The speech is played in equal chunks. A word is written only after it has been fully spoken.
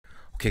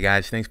Okay,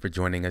 guys, thanks for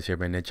joining us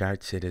here in the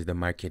charts. It is the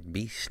market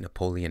beast,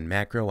 Napoleon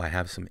Macro. I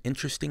have some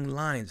interesting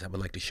lines I would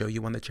like to show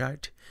you on the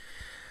chart.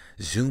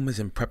 Zoom is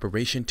in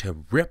preparation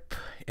to rip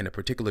in a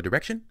particular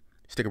direction.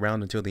 Stick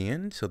around until the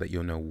end so that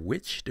you'll know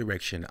which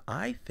direction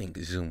I think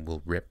Zoom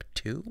will rip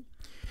to.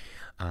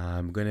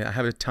 I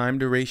have a time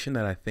duration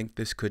that I think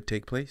this could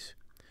take place.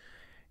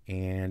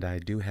 And I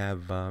do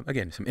have,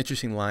 again, some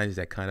interesting lines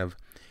that kind of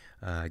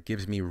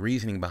gives me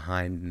reasoning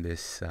behind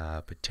this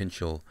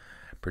potential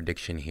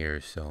prediction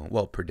here. So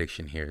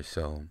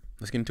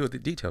let's get into the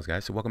details,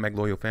 guys. So welcome back,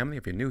 loyal family.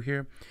 If you're new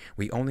here,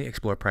 we only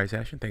explore price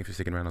action. Thanks for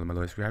sticking around on my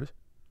loyal subscribers.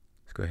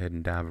 Let's go ahead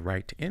and dive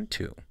right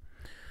into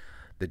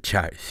the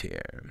charts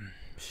here.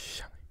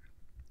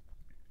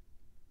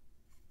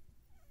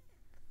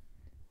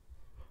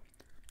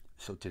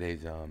 So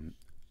today's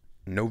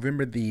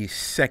November the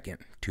 2nd,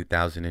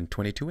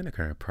 2022, and the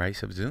current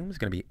price of Zoom is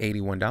going to be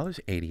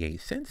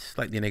 $81.88,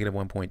 slightly negative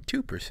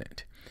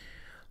 1.2%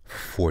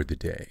 for the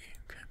day.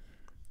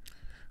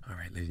 All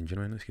right, ladies and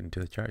gentlemen, let's get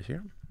into the charts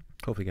here.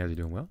 Hopefully you guys are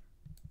doing well.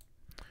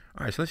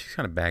 All right, so let's just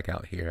kind of back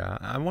out here.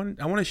 I want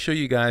to show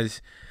you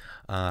guys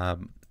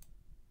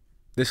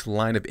this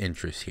line of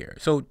interest here.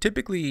 So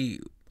typically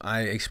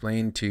I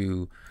explain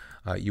to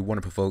you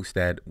wonderful folks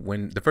that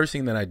when the first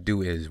thing that I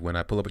do is when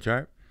I pull up a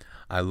chart,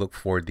 I look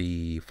for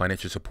the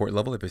financial support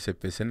level if it's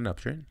in an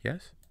uptrend,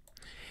 yes.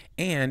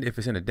 And if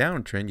it's in a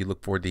downtrend, you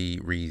look for the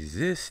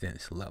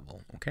resistance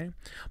level, okay?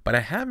 But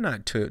I have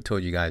not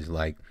told you guys,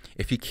 like,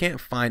 if you can't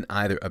find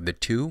either of the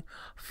two,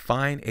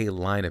 find a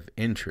line of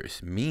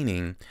interest,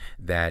 meaning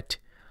that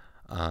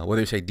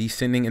whether it's a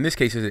descending, in this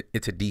case,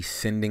 it's a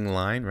descending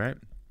line, right?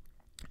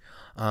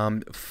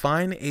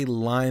 Find a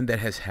line that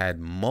has had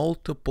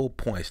multiple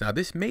points. Now,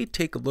 this may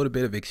take a little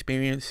bit of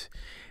experience,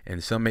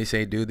 and some may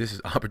say, dude, this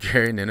is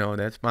arbitrary, and no,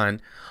 that's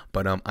fine.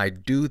 But I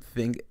do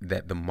think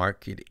that the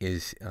market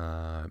is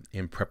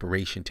in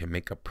preparation to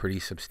make a pretty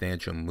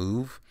substantial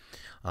move.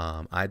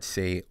 I'd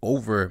say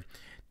over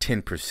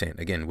 10%.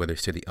 Again, whether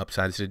it's to the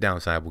upside or to the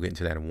downside, we'll get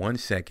into that in 1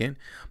 second.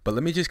 But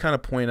let me just kind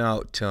of point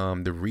out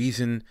the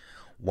reason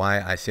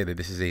why I say that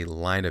this is a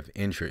line of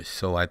interest.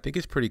 So I think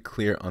it's pretty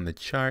clear on the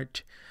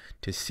chart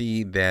to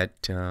see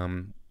that,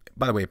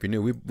 by the way, if you're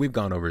new, we've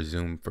gone over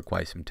Zoom for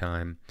quite some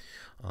time.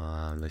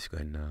 Let's go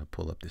ahead and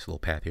pull up this little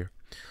path here.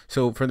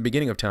 So from the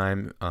beginning of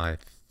time, I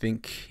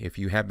think if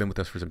you have been with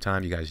us for some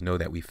time, you guys know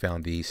that we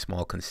found the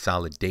small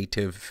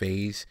consolidative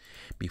phase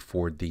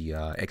before the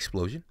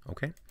explosion,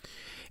 okay?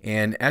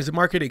 And as the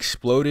market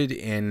exploded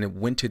and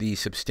went to these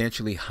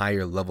substantially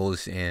higher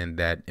levels, and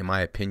that, in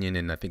my opinion,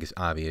 and I think it's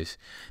obvious,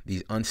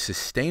 these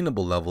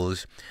unsustainable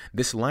levels,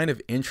 this line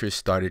of interest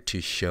started to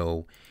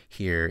show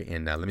here.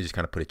 And let me just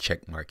kind of put a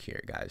check mark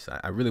here, guys.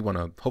 I really want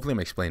to, hopefully I'm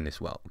explaining this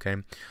well, okay?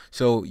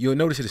 So you'll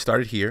notice it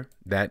started here.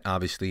 That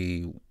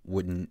obviously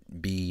wouldn't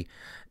be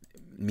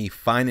me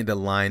finding the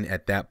line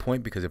at that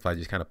point, because if I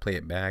just kind of play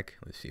it back,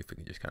 let's see if we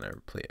can just kind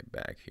of play it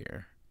back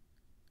here.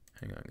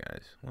 Hang on,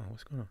 guys. Wow,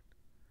 what's going on?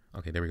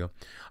 Okay, there we go.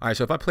 All right,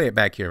 so if I play it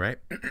back here, right?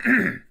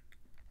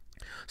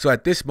 So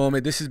at this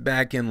moment, this is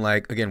back in,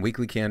 like, again,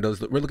 weekly candles.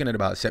 We're looking at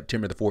about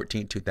September the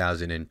 14th,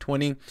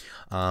 2020.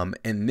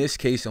 In this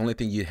case, the only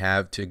thing you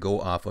have to go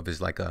off of is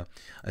like a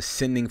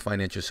ascending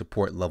financial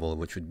support level,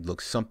 which would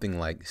look something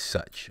like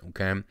such,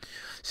 okay?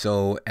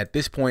 So at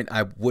this point,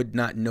 I would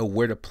not know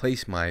where to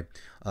place my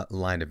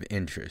line of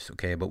interest,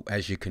 okay? But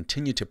as you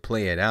continue to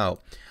play it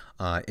out,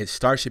 it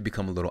starts to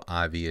become a little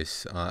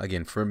obvious,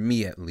 again, for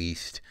me at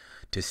least,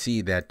 to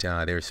see that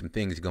there's some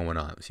things going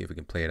on. Let's see if we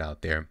can play it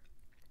out there.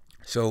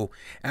 So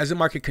as the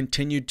market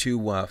continued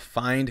to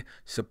find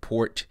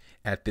support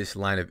at this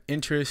line of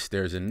interest,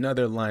 there's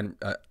another line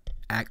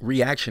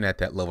reaction at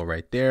that level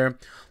right there. A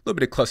little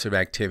bit of cluster of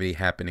activity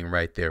happening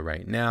right there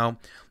right now.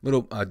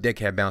 Little dead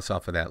cat bounce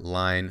off of that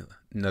line.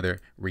 Another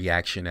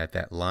reaction at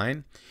that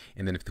line.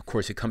 And then, of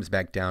course, it comes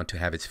back down to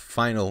have its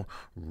final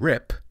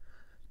rip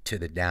to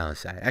the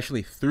downside,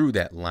 actually through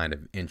that line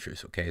of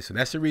interest, okay? So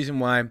that's the reason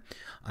why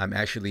I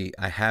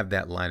have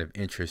that line of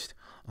interest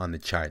on the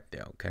chart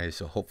there, okay?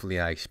 So hopefully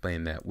I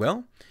explained that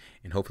well,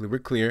 and hopefully we're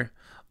clear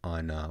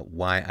on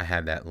why I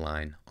have that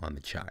line on the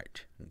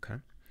chart,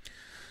 okay?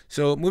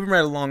 So moving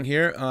right along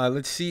here,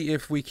 let's see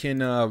if we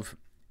can,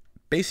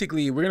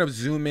 basically we're gonna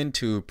zoom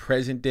into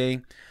present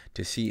day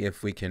to see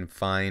if we can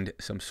find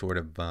some sort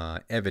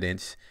of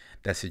evidence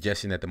that's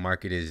suggesting that the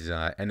market is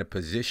in a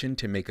position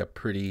to make a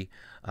pretty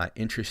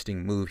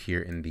interesting move here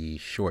in the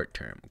short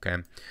term, okay?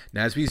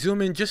 Now, as we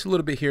zoom in just a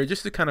little bit here,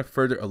 just to kind of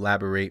further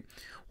elaborate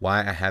why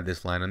I have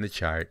this line on the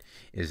chart,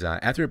 is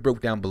after it broke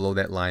down below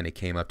that line, it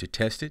came up to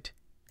test it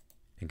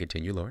and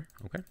continue lower,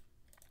 okay?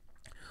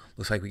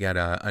 Looks like we got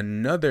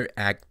another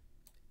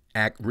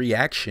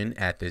reaction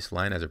at this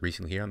line as of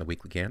recently here on the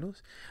weekly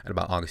candles at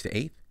about August the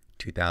 8th,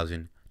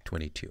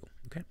 2022,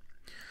 okay?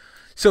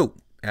 So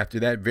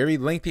after that very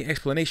lengthy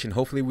explanation,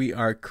 hopefully we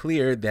are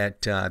clear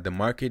that the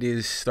market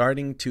is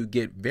starting to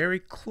get very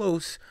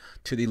close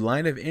to the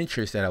line of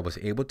interest that I was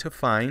able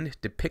to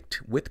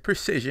depict with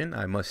precision,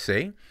 I must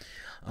say.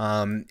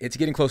 It's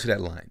getting close to that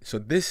line. So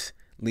this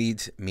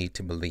leads me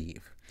to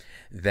believe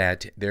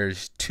that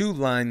there's two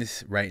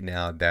lines right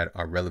now that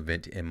are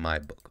relevant in my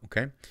book,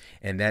 okay?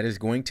 And that is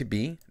going to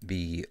be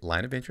the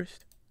line of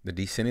interest, the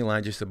descending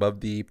line just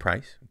above the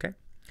price, okay?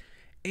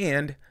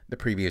 And the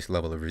previous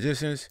level of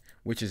resistance,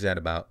 which is at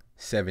about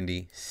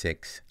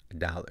 $76.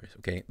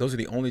 Okay, those are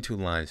the only two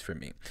lines for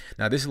me.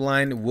 Now, this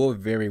line will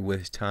vary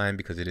with time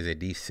because it is a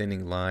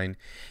descending line.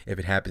 If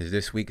it happens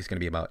this week, it's going to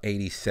be about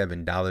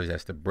 $87.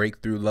 That's the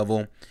breakthrough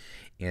level.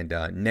 And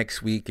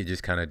next week, it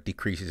just kind of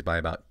decreases by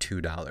about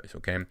 $2.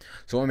 Okay,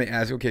 so I'm going to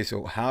ask, okay,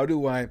 so how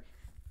do I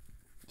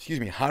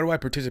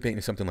participate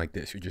in something like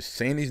this? You're just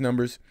saying these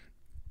numbers.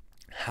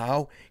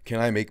 How can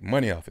I make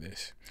money off of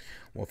this?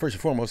 Well, first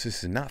and foremost,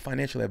 this is not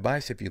financial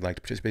advice. If you'd like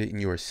to participate in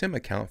your SIM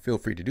account, feel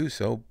free to do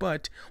so.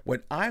 But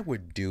what I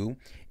would do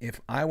if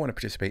I want to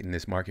participate in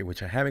this market,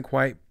 which I haven't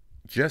quite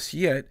just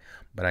yet,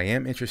 but I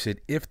am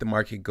interested if the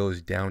market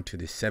goes down to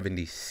the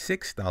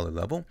 $76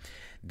 level,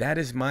 that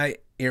is my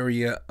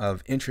area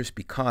of interest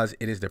because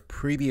it is the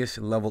previous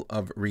level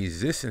of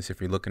resistance.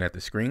 If you're looking at the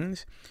screen,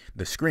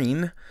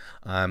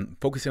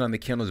 focusing on the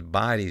candle's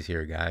bodies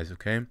here, guys,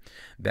 okay?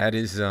 That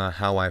is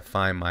how I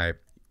find my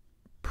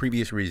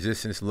previous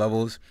resistance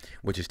levels,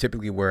 which is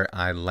typically where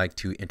I like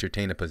to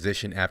entertain a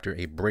position after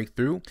a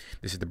breakthrough.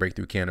 This is the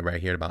breakthrough candle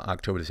right here, about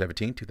October the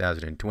 17th,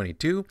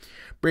 2022.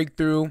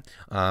 Breakthrough,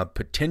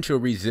 potential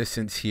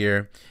resistance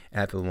here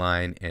at the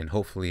line, and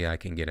hopefully I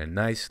can get a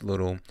nice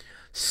little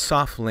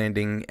soft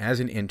landing as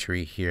an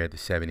entry here at the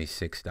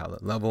 $76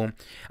 level.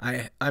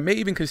 I may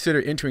even consider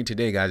entering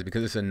today, guys,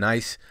 because it's a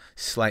nice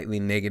slightly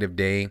negative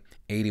day,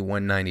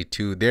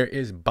 81.92. There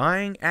is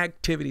buying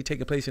activity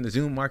taking place in the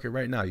Zoom market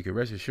right now. You can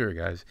rest assured,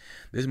 guys,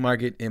 this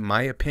market, in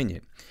my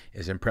opinion,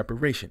 is in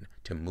preparation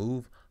to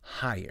move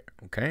higher.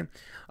 Okay,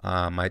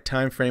 my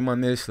time frame on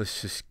this,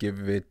 let's just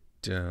give it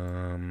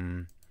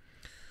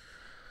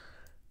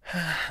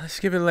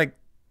like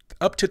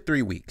up to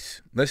 3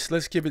 weeks.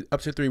 Let's give it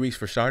up to 3 weeks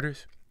for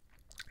starters.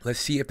 Let's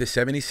see if the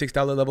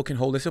 $76 level can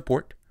hold as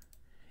support.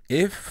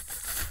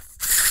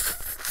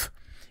 If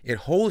it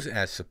holds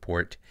as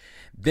support,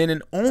 then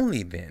and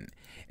only then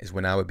is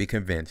when I would be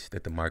convinced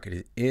that the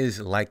market is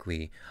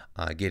likely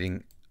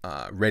getting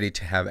ready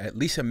to have at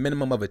least a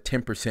minimum of a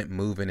 10%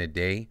 move in a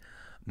day,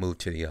 move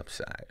to the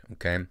upside.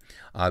 Okay,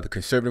 the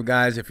conservative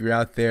guys, if you're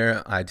out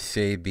there, I'd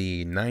say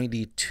the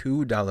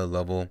 $92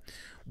 level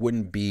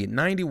wouldn't be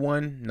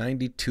 $91,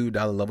 $92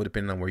 level,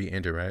 depending on where you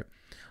enter, right?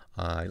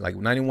 Like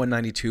 91,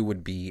 92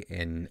 would be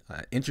an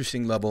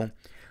interesting level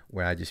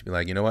where I'd just be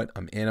like, you know what?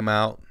 I'm in, I'm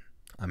out,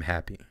 I'm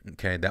happy.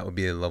 Okay, that would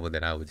be a level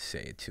that I would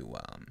say to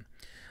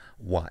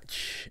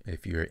watch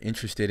if you're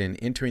interested in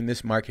entering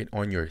this market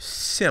on your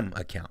SIM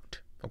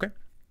account. Okay.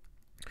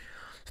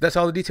 So that's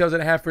all the details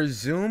that I have for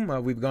Zoom.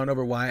 We've gone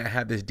over why I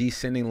have this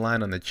descending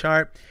line on the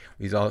chart.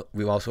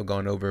 We've also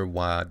gone over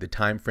why the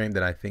time frame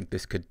that I think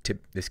this could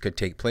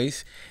take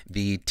place.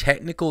 The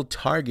technical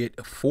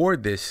target for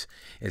this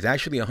is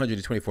actually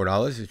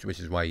 $124,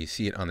 which is why you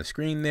see it on the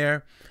screen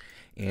there.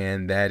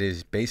 And that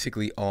is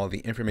basically all the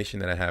information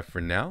that I have for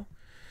now.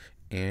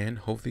 And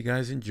hopefully you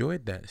guys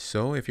enjoyed that.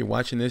 So if you're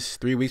watching this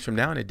 3 weeks from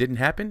now and it didn't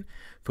happen,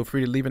 feel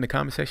free to leave in the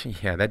comment section,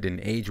 yeah, that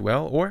didn't age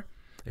well. Or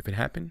if it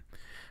happened,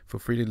 feel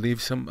free to leave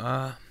some,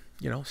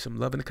 some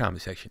love in the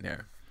comment section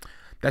there.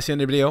 That's the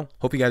end of the video.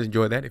 Hope you guys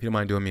enjoyed that. If you don't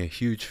mind doing me a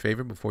huge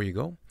favor before you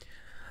go,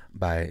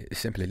 by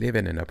simply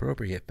leaving an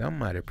appropriate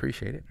thumb, I'd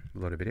appreciate it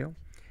below the video.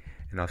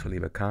 And also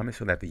leave a comment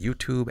so that the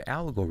YouTube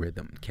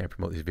algorithm can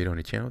promote this video on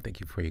the channel.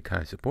 Thank you for your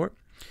kind support.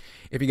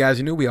 If you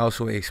guys are new, we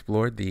also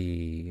explored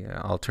the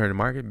alternative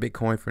market,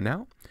 Bitcoin for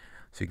now.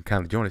 So you can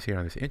kind of join us here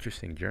on this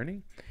interesting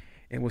journey.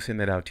 And we'll send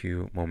that out to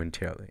you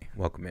momentarily.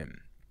 Welcome in.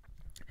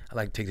 I'd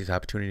like to take this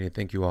opportunity to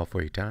thank you all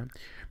for your time.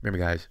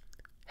 Remember, guys,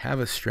 have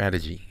a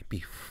strategy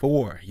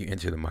before you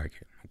enter the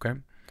market, okay?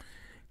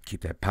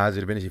 Keep that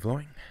positive energy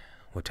flowing.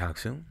 We'll talk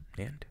soon,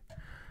 and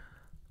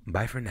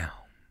bye for now.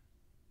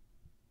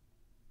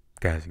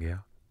 Guys and gals.